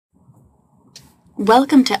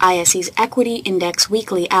Welcome to ISE's Equity Index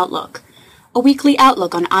Weekly Outlook, a weekly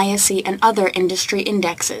outlook on ISE and other industry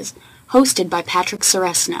indexes, hosted by Patrick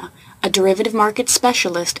Ceresna, a derivative market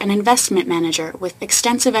specialist and investment manager with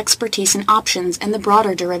extensive expertise in options and the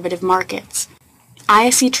broader derivative markets.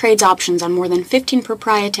 ISE trades options on more than 15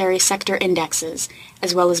 proprietary sector indexes,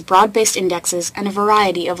 as well as broad-based indexes and a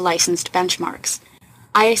variety of licensed benchmarks.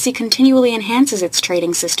 ISE continually enhances its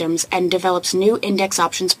trading systems and develops new index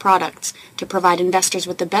options products to provide investors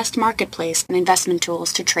with the best marketplace and investment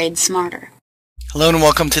tools to trade smarter. Hello and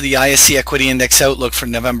welcome to the ISE Equity Index Outlook for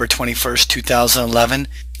November 21st, 2011.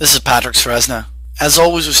 This is Patrick Ceresna. As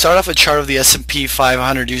always, we start off a chart of the S&P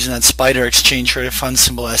 500 using that SPDR exchange traded fund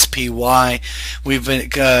symbol SPY. We've been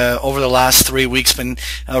over the last 3 weeks been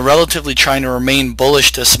relatively trying to remain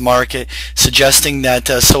bullish this market, suggesting that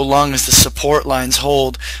so long as the support lines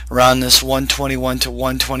hold around this 121 to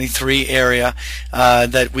 123 area,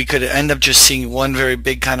 that we could end up just seeing one very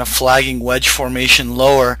big kind of flagging wedge formation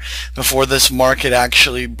lower before this market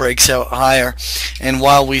actually breaks out higher. And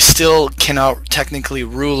while we still cannot technically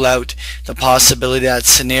rule out the possibility that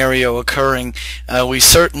scenario occurring, we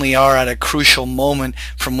certainly are at a crucial moment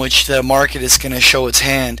from which the market is going to show its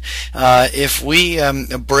hand. If we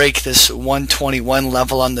break this 121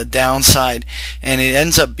 level on the downside and it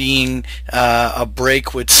ends up being a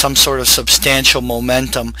break with some sort of substantial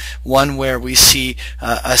momentum, one where we see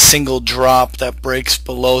a single drop that breaks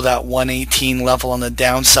below that 118 level on the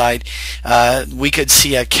downside, we could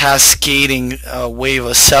see a cascading wave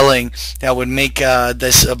of selling that would make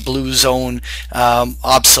this blue zone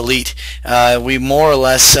obsolete. We more or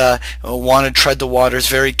less want to tread the waters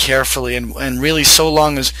very carefully, and really so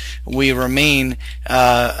long as we remain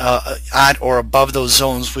at or above those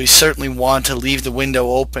zones, we certainly want to leave the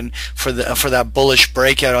window open for that bullish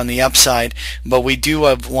breakout on the upside. But we do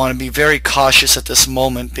want to be very cautious at this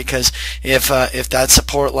moment, because if that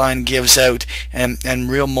support line gives out and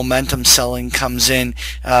real momentum selling comes in,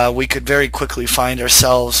 we could very quickly find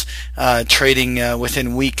ourselves trading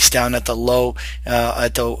within weeks down at the low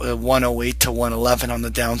at the 108 to 111 on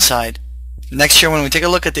the downside. Next year, when we take a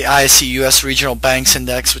look at the ISE US Regional Banks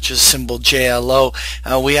Index, which is symbol JLO,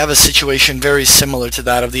 we have a situation very similar to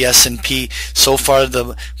that of the S&P. So far,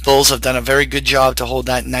 the bulls have done a very good job to hold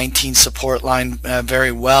that 19 support line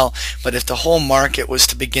very well. But if the whole market was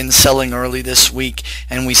to begin selling early this week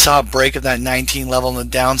and we saw a break of that 19 level on the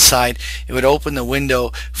downside, it would open the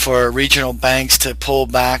window for regional banks to pull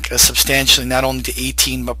back substantially, not only to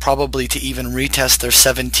 18, but probably to even retest their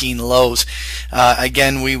 17 lows.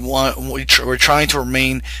 Again, we're trying to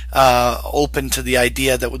remain open to the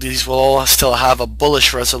idea that these will all still have a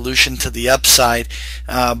bullish resolution to the upside,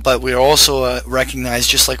 but we also recognize,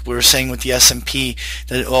 just like we were saying with the S&P,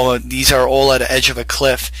 that these are all at the edge of a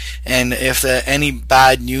cliff, and if any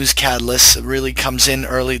bad news catalyst really comes in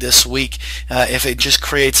early this week, if it just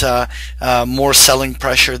creates more selling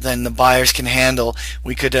pressure than the buyers can handle,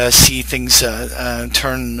 we could see things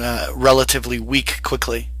turn relatively weak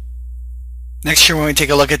quickly. Next year, when we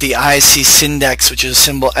take a look at the ISE Syndex, which is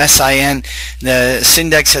symbol SIN, the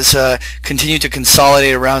Syndex has continued to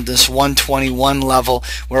consolidate around this 121 level,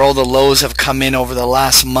 where all the lows have come in over the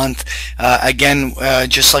last month. Again,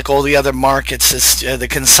 just like all the other markets, the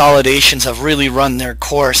consolidations have really run their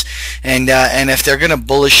course, and if they're going to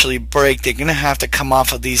bullishly break, they're going to have to come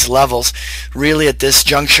off of these levels. Really, at this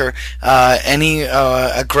juncture, any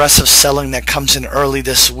aggressive selling that comes in early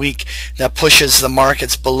this week that pushes the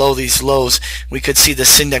markets below these lows, we could see the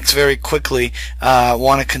Syndex very quickly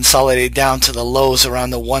want to consolidate down to the lows around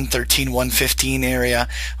the 113, 115 area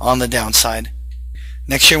on the downside.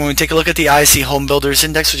 Next year, when we take a look at the ISE Home Builders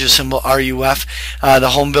Index, which is symbol RUF, the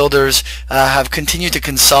home builders have continued to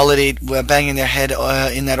consolidate, banging their head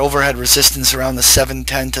in that overhead resistance around the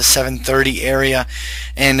 710 to 730 area,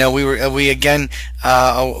 and we again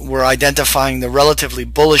were identifying the relatively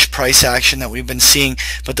bullish price action that we've been seeing,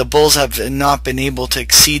 but the bulls have not been able to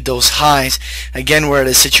exceed those highs. Again, we're at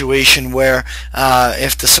a situation where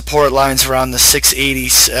if the support lines around the 680,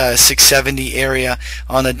 670 area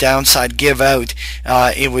on the downside give out,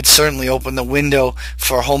 it would certainly open the window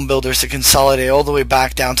for home builders to consolidate all the way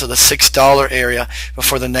back down to the $6 area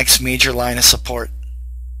before the next major line of support.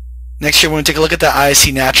 Next year, when we take a look at the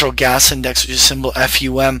ISE Natural Gas Index, which is symbol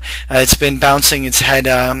FUM, it's been bouncing its head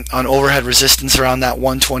on overhead resistance around that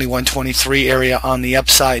 120, 123 area on the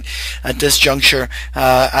upside. At this juncture,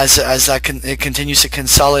 it continues to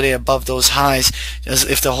consolidate above those highs, as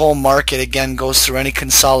if the whole market again goes through any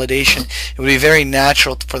consolidation, it would be very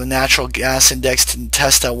natural for the natural gas index to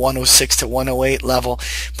test that 106 to 108 level.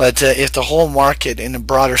 But if the whole market in a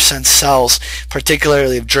broader sense sells,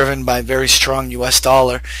 particularly if driven by very strong US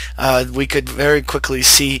dollar, we could very quickly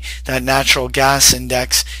see that natural gas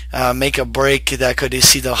index make a break that could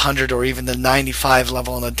see the 100 or even the 95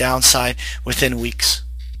 level on the downside within weeks.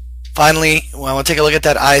 Finally, we'll take a look at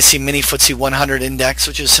that ISE Mini FTSE 100 index,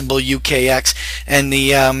 which is symbol UKX, and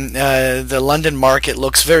the London market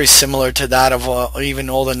looks very similar to that of even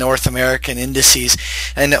all the North American indices.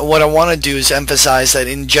 And what I want to do is emphasize that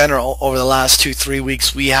in general, over the last 2-3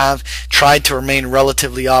 weeks, we have tried to remain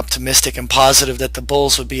relatively optimistic and positive that the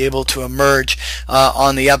bulls would be able to emerge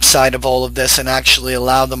on the upside of all of this and actually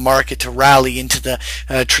allow the market to rally into the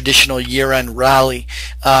traditional year-end rally.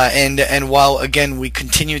 And while again we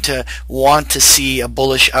continue to want to see a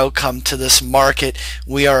bullish outcome to this market,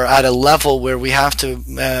 we are at a level where we have to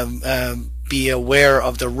be aware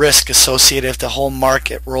of the risk associated if the whole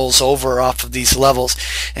market rolls over off of these levels,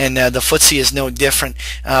 and the FTSE is no different.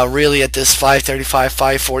 Really at this 535,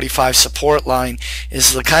 545 support line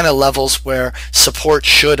is the kind of levels where support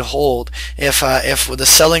should hold. If the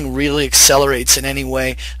selling really accelerates in any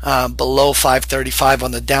way below 535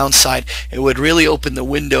 on the downside, it would really open the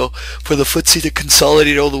window for the FTSE to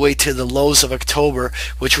consolidate all the way to the lows of October,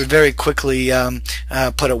 which would very quickly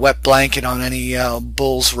put a wet blanket on any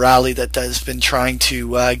bulls rally that has been trying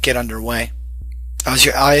to get underway. That was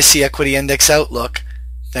your ISE Equity Index Outlook.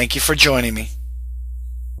 Thank you for joining me.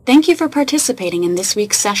 Thank you for participating in this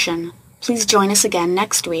week's session. Please join us again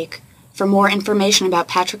next week. For more information about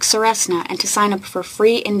Patrick Ceresna and to sign up for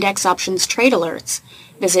free index options trade alerts,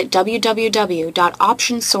 visit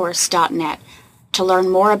www.optionsource.net. To learn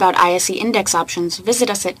more about ISE index options, visit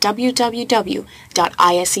us at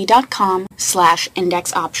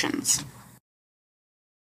www.ise.com/indexoptions.